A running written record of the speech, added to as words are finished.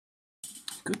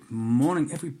Good morning,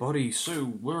 everybody.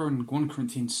 So we're in 1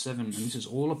 Corinthians 7, and this is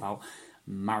all about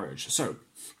marriage. So,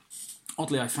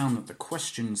 oddly, I found that the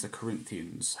questions the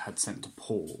Corinthians had sent to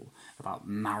Paul about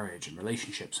marriage and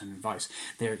relationships and advice,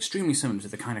 they're extremely similar to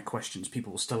the kind of questions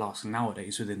people will still ask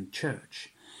nowadays within the church.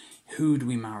 Who do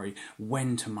we marry?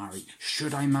 When to marry?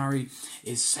 Should I marry?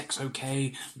 Is sex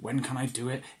okay? When can I do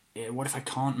it? What if I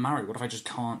can't marry? What if I just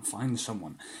can't find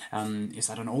someone? Is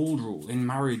that an old rule? In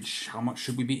marriage, how much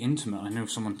should we be intimate? I know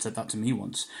someone said that to me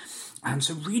once. And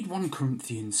so read 1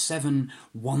 Corinthians 7,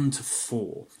 1 to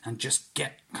 4, and just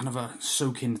get kind of a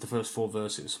soak into the first 4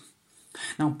 verses.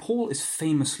 Now, Paul is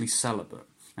famously celibate.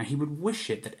 Now, he would wish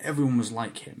it that everyone was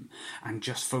like him and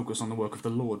just focus on the work of the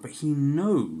Lord, but he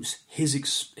knows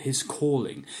his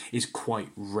calling is quite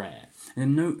rare.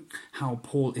 And note how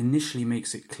Paul initially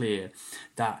makes it clear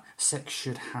that sex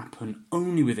should happen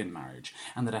only within marriage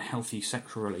and that a healthy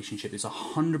sexual relationship is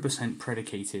 100%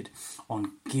 predicated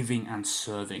on giving and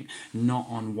serving, not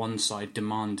on one side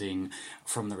demanding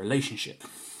from the relationship.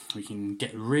 We can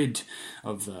get rid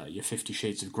of your 50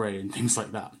 Shades of Grey and things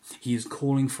like that. He is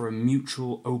calling for a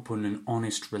mutual, open and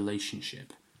honest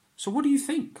relationship. So what do you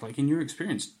think? Like, in your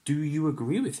experience, do you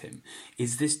agree with him?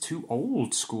 Is this too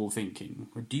old school thinking?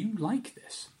 Or do you like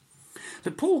this?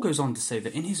 But Paul goes on to say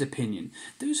that in his opinion,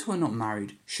 those who are not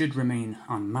married should remain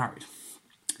unmarried.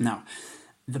 Now,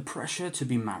 the pressure to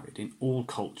be married in all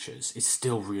cultures is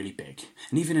still really big.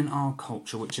 And even in our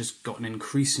culture, which has gotten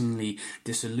increasingly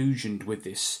disillusioned with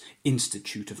this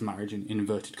institute of marriage, in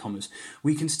inverted commas,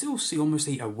 we can still see almost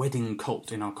a wedding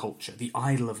cult in our culture, the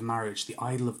idol of marriage, the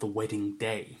idol of the wedding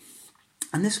day.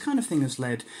 And this kind of thing has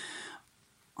led,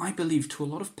 I believe, to a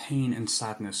lot of pain and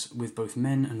sadness with both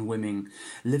men and women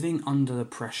living under the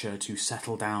pressure to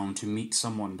settle down, to meet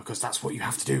someone, because that's what you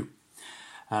have to do.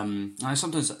 I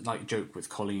sometimes joke with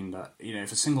Colleen that,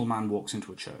 if a single man walks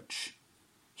into a church,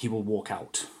 he will walk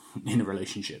out in a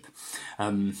relationship.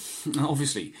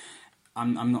 Obviously,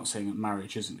 I'm not saying that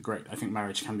marriage isn't great. I think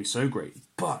marriage can be so great.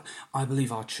 But I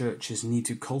believe our churches need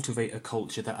to cultivate a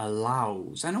culture that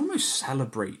allows and almost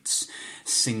celebrates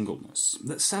singleness.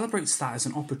 That celebrates that as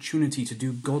an opportunity to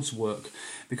do God's work.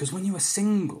 Because when you are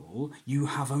single, you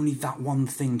have only that one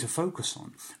thing to focus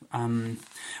on.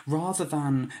 Rather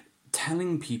than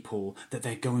telling people that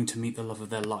they're going to meet the love of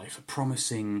their life,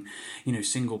 promising,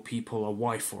 single people a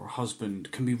wife or a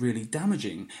husband can be really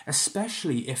damaging,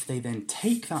 especially if they then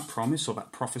take that promise or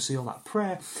that prophecy or that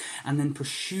prayer and then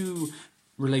pursue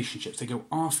relationships. They go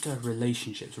after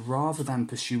relationships rather than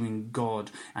pursuing God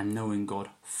and knowing God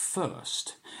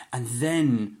first, and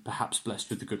then perhaps blessed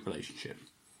with a good relationship.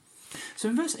 So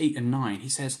in verse 8 and 9, he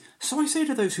says, "So I say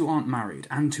to those who aren't married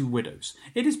and to widows,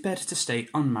 it is better to stay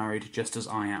unmarried just as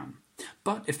I am.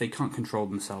 But if they can't control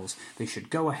themselves, they should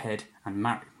go ahead and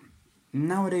marry."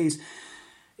 Nowadays,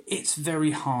 it's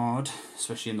very hard,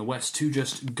 especially in the West, to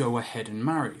just go ahead and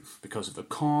marry because of the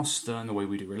cost and the way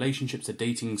we do relationships, the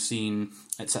dating scene,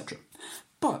 etc.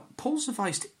 But Paul's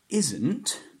advice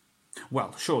isn't,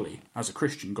 well, surely, as a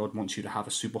Christian, God wants you to have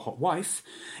a super hot wife.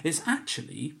 It's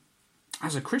actually,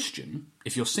 as a Christian,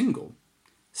 if you're single,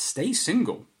 stay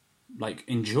single.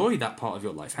 Enjoy that part of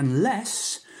your life.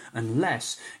 Unless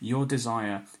your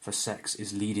desire for sex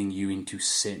is leading you into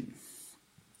sin.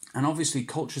 And obviously,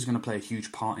 culture is going to play a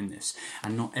huge part in this.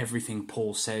 And not everything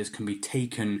Paul says can be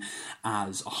taken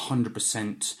as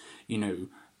 100%,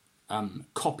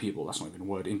 copyable, that's not even a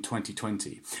word, in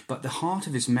 2020. But the heart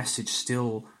of his message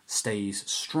still stays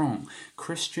strong.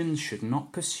 Christians should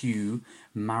not pursue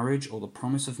marriage or the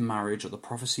promise of marriage or the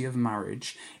prophecy of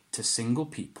marriage to single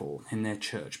people in their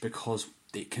church because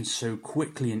it can so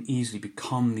quickly and easily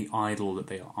become the idol that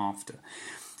they are after.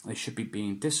 They should be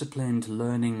being disciplined,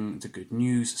 learning the good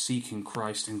news, seeking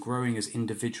Christ, and growing as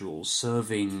individuals,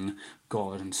 serving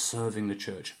God and serving the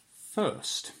church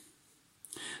first.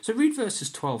 So read verses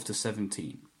 12 to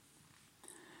 17.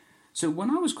 So when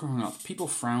I was growing up, people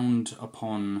frowned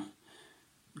upon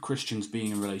Christians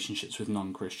being in relationships with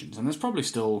non-Christians, and that probably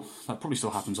still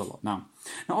happens a lot now.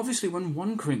 Now, obviously, when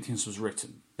 1 Corinthians was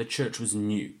written, the church was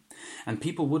new, and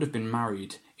people would have been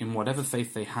married in whatever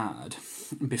faith they had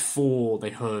before they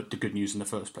heard the good news in the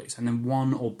first place, and then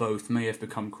one or both may have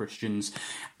become Christians,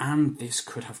 and this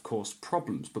could have caused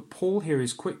problems. But Paul here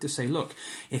is quick to say, look,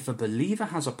 if a believer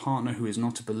has a partner who is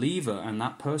not a believer, and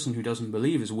that person who doesn't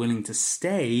believe is willing to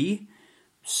stay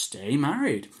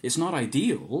married. It's not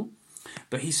ideal,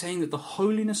 but he's saying that the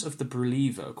holiness of the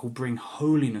believer will bring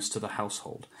holiness to the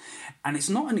household. And it's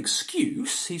not an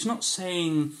excuse. He's not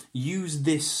saying use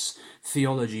this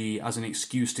theology as an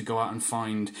excuse to go out and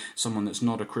find someone that's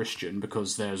not a Christian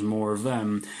because there's more of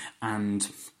them and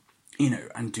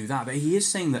and do that. But he is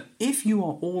saying that if you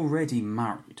are already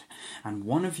married and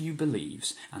one of you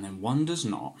believes and then one does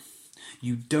not,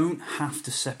 you don't have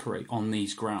to separate on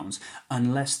these grounds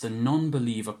unless the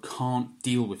non-believer can't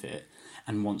deal with it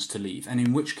and wants to leave. And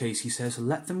in which case he says,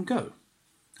 let them go.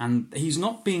 And he's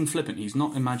not being flippant. He's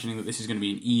not imagining that this is going to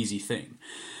be an easy thing.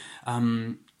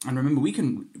 And remember, we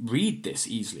can read this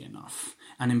easily enough.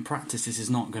 And in practice, this is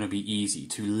not going to be easy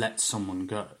to let someone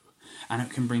go. And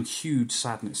it can bring huge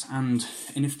sadness. And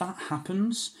if that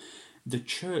happens, the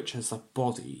church as a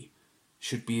body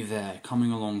should be there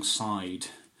coming alongside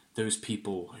those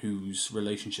people whose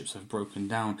relationships have broken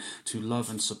down to love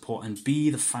and support and be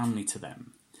the family to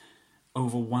them.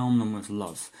 Overwhelm them with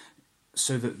love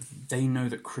so that they know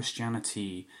that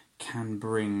Christianity can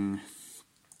bring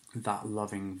that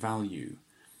loving value.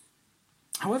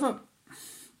 However,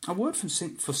 a word for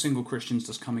single Christians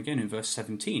does come again in verse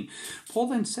 17. Paul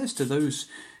then says to those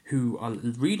who are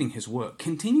reading his work,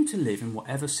 continue to live in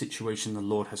whatever situation the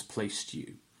Lord has placed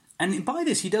you. And by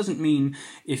this, he doesn't mean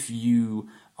if you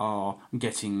are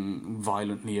getting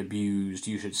violently abused,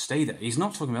 you should stay there. He's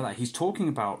not talking about that. He's talking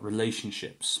about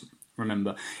relationships.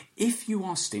 Remember, if you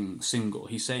are single,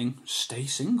 he's saying, stay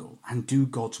single and do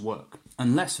God's work.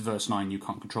 Unless, verse 9, you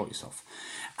can't control yourself.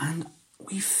 And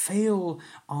we fail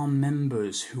our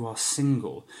members who are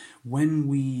single when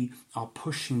we are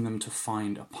pushing them to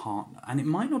find a partner. And it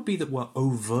might not be that we're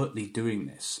overtly doing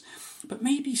this, but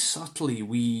maybe subtly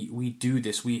we do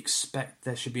this. We expect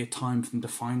there should be a time for them to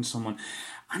find someone.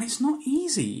 And it's not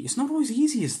easy. It's not always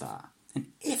easy as that. And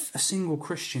if a single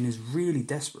Christian is really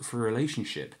desperate for a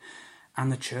relationship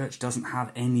and the church doesn't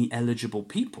have any eligible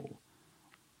people,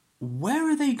 where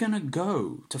are they going to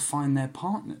go to find their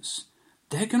partners?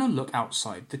 They're going to look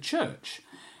outside the church,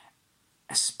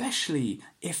 especially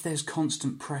if there's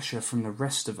constant pressure from the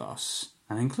rest of us,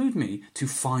 and include me, to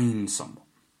find someone.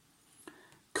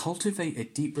 Cultivate a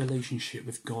deep relationship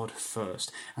with God first,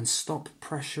 and stop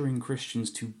pressuring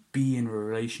Christians to be in a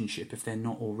relationship if they're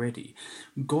not already.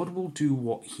 God will do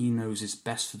what he knows is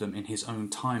best for them in his own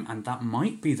time, and that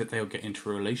might be that they'll get into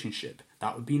a relationship.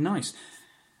 That would be nice.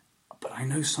 But I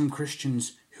know some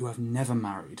Christians who have never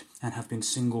married and have been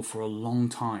single for a long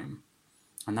time.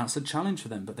 And that's a challenge for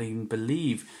them, but they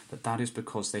believe that that is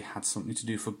because they had something to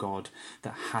do for God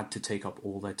that had to take up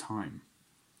all their time.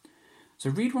 So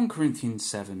read 1 Corinthians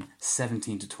 7,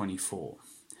 17 to 24,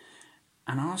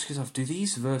 and ask yourself, do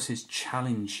these verses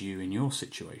challenge you in your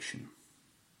situation?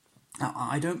 Now,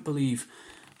 I don't believe,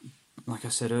 like I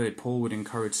said earlier, Paul would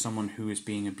encourage someone who is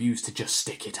being abused to just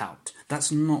stick it out.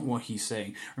 That's not what he's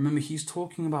saying. Remember, he's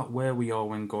talking about where we are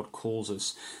when God calls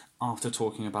us after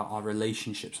talking about our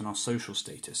relationships and our social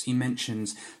status. He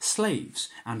mentions slaves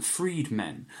and freed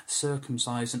men,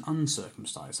 circumcised and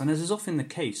uncircumcised. And as is often the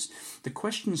case, the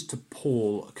questions to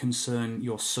Paul concern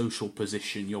your social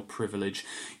position, your privilege,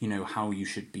 how you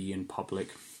should be in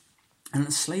public.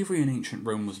 And slavery in ancient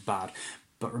Rome was bad.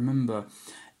 But remember,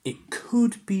 it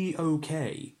could be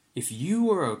okay. If you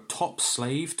were a top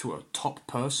slave to a top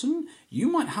person, you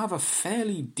might have a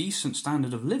fairly decent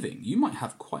standard of living. You might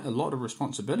have quite a lot of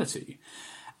responsibility.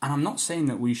 And I'm not saying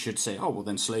that we should say, oh, well,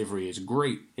 then slavery is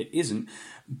great. It isn't.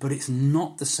 But it's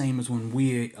not the same as when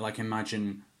we,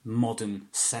 imagine modern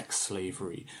sex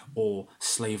slavery or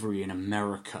slavery in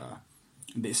America.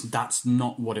 That's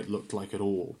not what it looked like at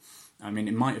all. I mean,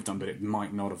 it might have done, but it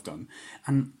might not have done.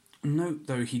 And note,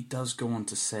 though, he does go on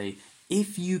to say,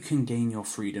 if you can gain your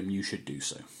freedom, you should do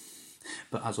so.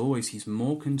 But as always, he's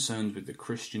more concerned with the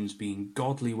Christians being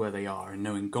godly where they are and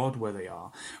knowing God where they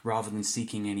are, rather than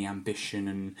seeking any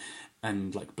ambition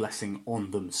and blessing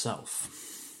on themselves.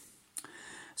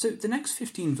 So the next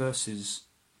 15 verses,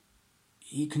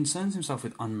 he concerns himself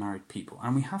with unmarried people,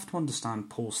 and we have to understand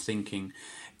Paul's thinking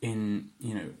in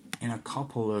a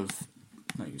couple of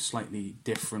slightly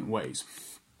different ways.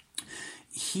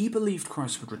 He believed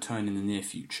Christ would return in the near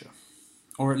future.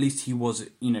 Or at least he was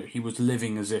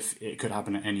living as if it could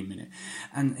happen at any minute.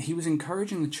 And he was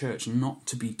encouraging the church not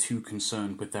to be too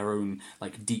concerned with their own,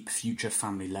 deep future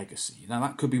family legacy. Now,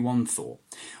 that could be one thought.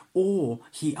 Or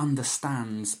he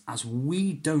understands, as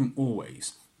we don't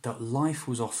always, that life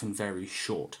was often very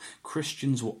short.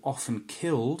 Christians were often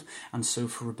killed, and so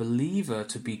for a believer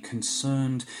to be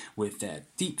concerned with their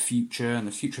deep future and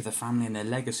the future of their family and their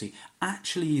legacy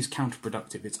actually is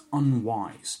counterproductive. It's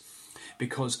unwise.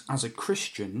 Because as a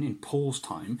Christian in Paul's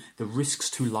time, the risks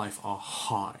to life are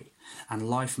high, and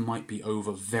life might be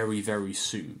over very, very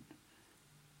soon.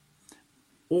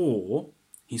 Or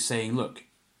he's saying, look,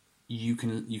 you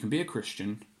can be a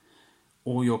Christian,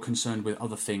 or you're concerned with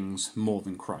other things more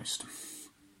than Christ.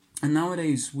 And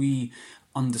nowadays we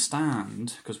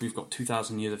understand, because we've got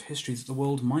 2,000 years of history, that the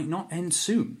world might not end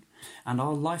soon. And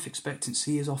our life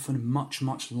expectancy is often much,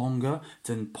 much longer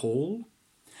than Paul.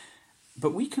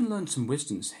 But we can learn some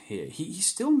wisdoms here. He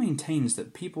still maintains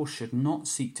that people should not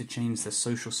seek to change their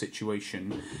social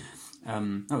situation.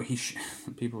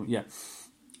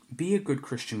 Be a good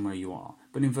Christian where you are.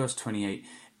 But in verse 28,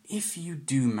 if you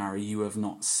do marry, you have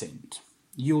not sinned.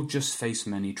 You'll just face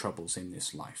many troubles in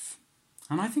this life.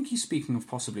 And I think he's speaking of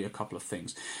possibly a couple of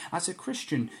things. As a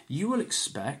Christian, you will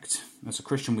expect, as a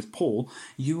Christian with Paul,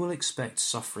 you will expect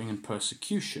suffering and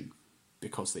persecution,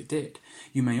 because they did.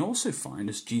 You may also find,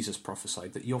 as Jesus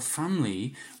prophesied, that your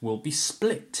family will be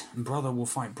split. Brother will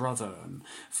fight brother, and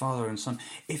father and son.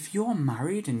 If you're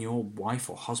married and your wife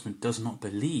or husband does not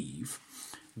believe,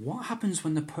 what happens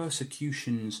when the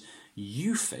persecutions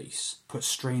you face put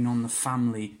strain on the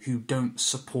family who don't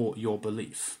support your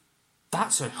belief?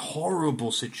 That's a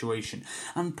horrible situation,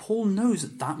 and Paul knows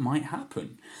that that might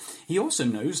happen. He also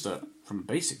knows that, from a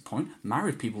basic point,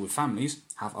 married people with families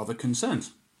have other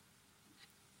concerns.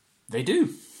 They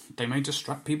do. They may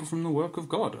distract people from the work of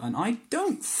God, and I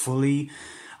can't fully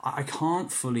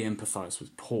empathise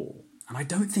with Paul, and I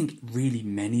don't think really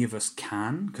many of us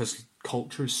can, because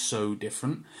culture is so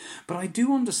different, but I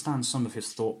do understand some of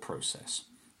his thought process.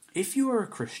 If you are a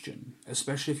Christian,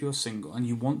 especially if you're single, and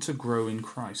you want to grow in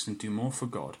Christ and do more for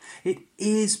God, it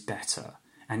is better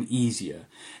and easier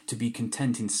to be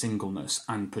content in singleness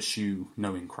and pursue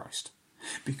knowing Christ.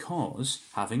 Because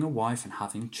having a wife and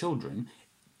having children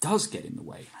does get in the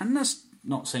way. And that's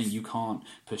not saying you can't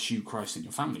pursue Christ in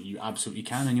your family. You absolutely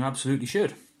can, and you absolutely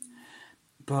should.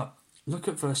 But look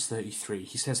at verse 33.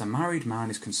 He says, a married man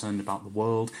is concerned about the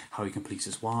world, how he can please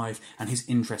his wife, and his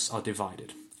interests are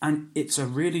divided. And it's a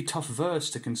really tough verse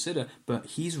to consider, but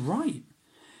he's right.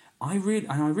 I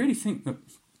really think that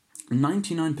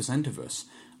 99% of us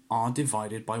are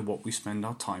divided by what we spend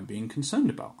our time being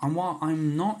concerned about. And while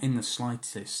I'm not in the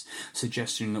slightest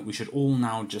suggesting that we should all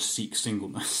now just seek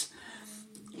singleness,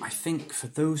 I think for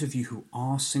those of you who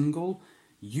are single,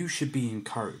 you should be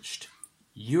encouraged.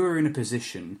 You're in a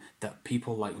position that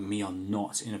people like me are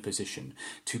not in a position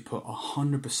to put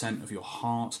 100% of your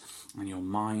heart and your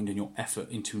mind and your effort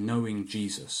into knowing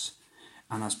Jesus.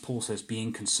 And as Paul says,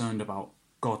 being concerned about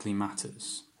godly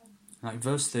matters. Like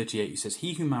verse 38, he says,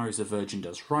 he who marries a virgin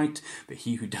does right, but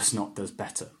he who does not does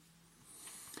better.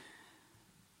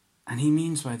 And he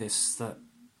means by this that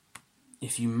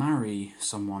if you marry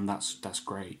someone, that's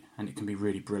great, and it can be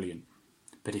really brilliant.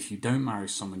 But if you don't marry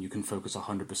someone, you can focus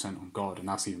 100% on God, and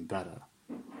that's even better.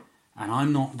 And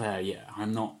I'm not there yet.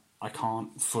 I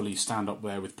can't fully stand up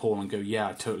there with Paul and go, yeah,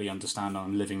 I totally understand,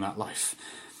 I'm living that life.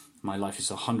 My life is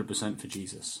 100% for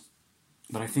Jesus.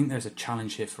 But I think there's a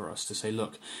challenge here for us to say,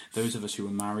 look, those of us who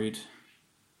are married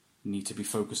need to be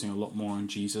focusing a lot more on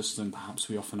Jesus than perhaps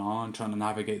we often are, and trying to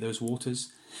navigate those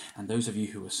waters. And those of you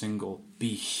who are single,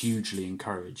 be hugely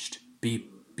encouraged. Be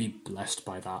blessed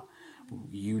by that.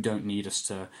 You don't need us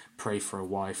to pray for a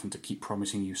wife and to keep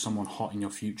promising you someone hot in your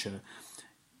future.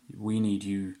 We need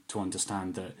you to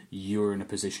understand that you're in a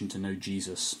position to know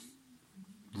Jesus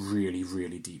really,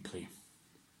 really deeply.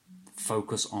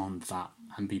 Focus on that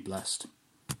and be blessed.